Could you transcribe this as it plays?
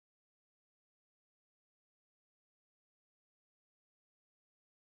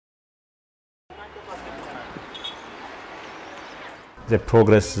The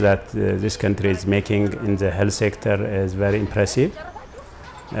progress that this country is making in the health sector is very impressive.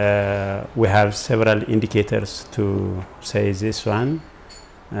 We have several indicators to say this one.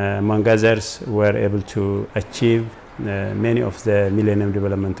 Among others, we're able to achieve many of the Millennium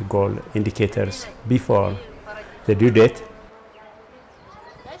Development Goal indicators before the due date.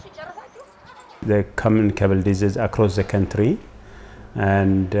 The communicable disease across the country,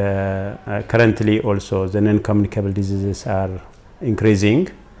 and currently also the non-communicable diseases are increasing,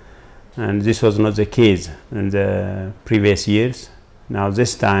 and this was not the case in the previous years. Now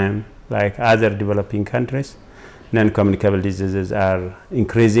this time, like other developing countries, non-communicable diseases are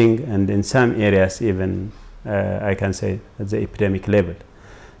increasing, and in some areas even I can say at the epidemic level.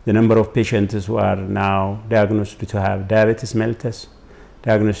 The number of patients who are now diagnosed to have diabetes mellitus,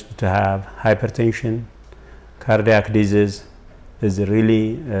 diagnosed to have hypertension, cardiac disease is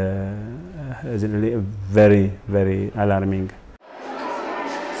really very, very alarming.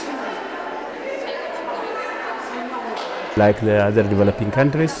 Like the other developing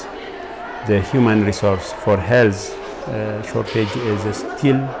countries, the human resource for health shortage is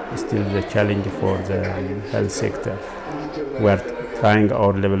still the challenge for the health sector. We are trying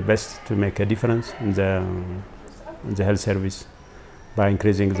our level best to make a difference in the health service by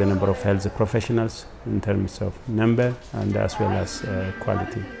increasing the number of health professionals in terms of number and as well as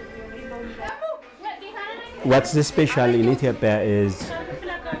quality. What's special in Ethiopia is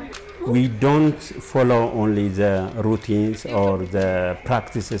we don't follow only the routines or the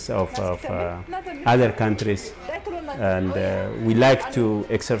practices of other countries, and we like to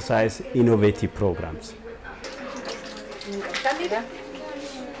exercise innovative programs.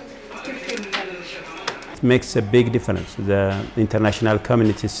 It makes a big difference. The international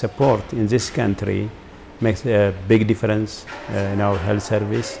community's support in this country makes a big difference in our health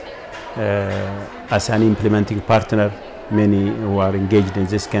service. As an implementing partner, many who are engaged in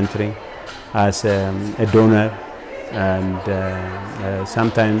this country, as a donor, and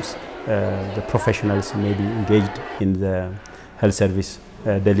sometimes the professionals may be engaged in the health service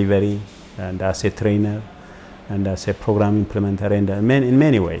delivery, and as a trainer, and as a program implementer, and in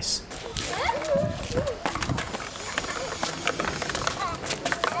many ways.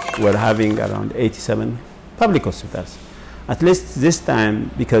 We're having around 87 public hospitals. At least this time,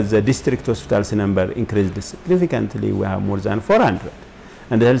 because the district hospitals number increased significantly, we have more than 400.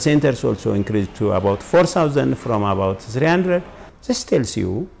 And the health centers also increased to about 4,000 from about 300. This tells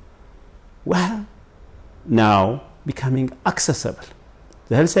you, well, now becoming accessible.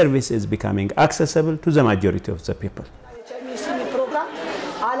 The health service is becoming accessible to the majority of the people.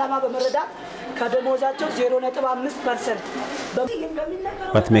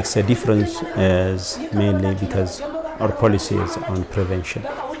 What makes a difference is mainly because our policy is on prevention.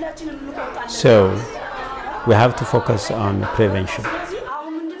 So we have to focus on prevention.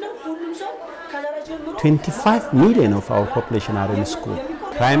 25 million of our population are in school,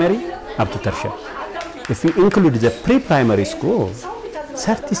 primary up to tertiary. If we include the pre-primary school,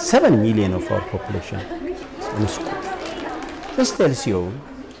 37 million of our population is in school. This tells you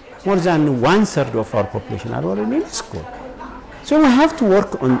more than 1/3 of our population are already in school. So we have to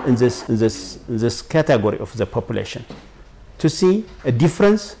work on in this category of the population to see a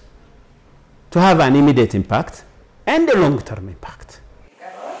difference, to have an immediate impact and a long-term impact.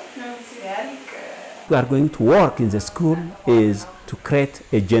 We are going to work in the school is to create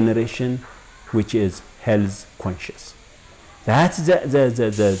a generation which is health conscious. That's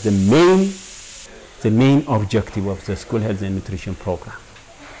the main objective of the school health and nutrition program.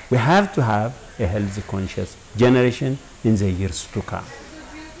 We have to have a health conscious generation in the years to come.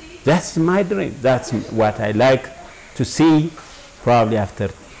 That's my dream. That's what I like to see probably after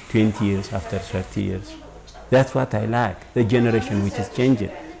 20 years, after 30 years. That's what I like, the generation which is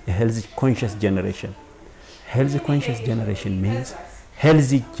changing, a health conscious generation. Health conscious generation means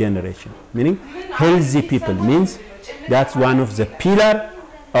healthy generation, meaning healthy people means that's one of the pillars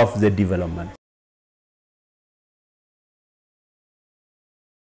of the development.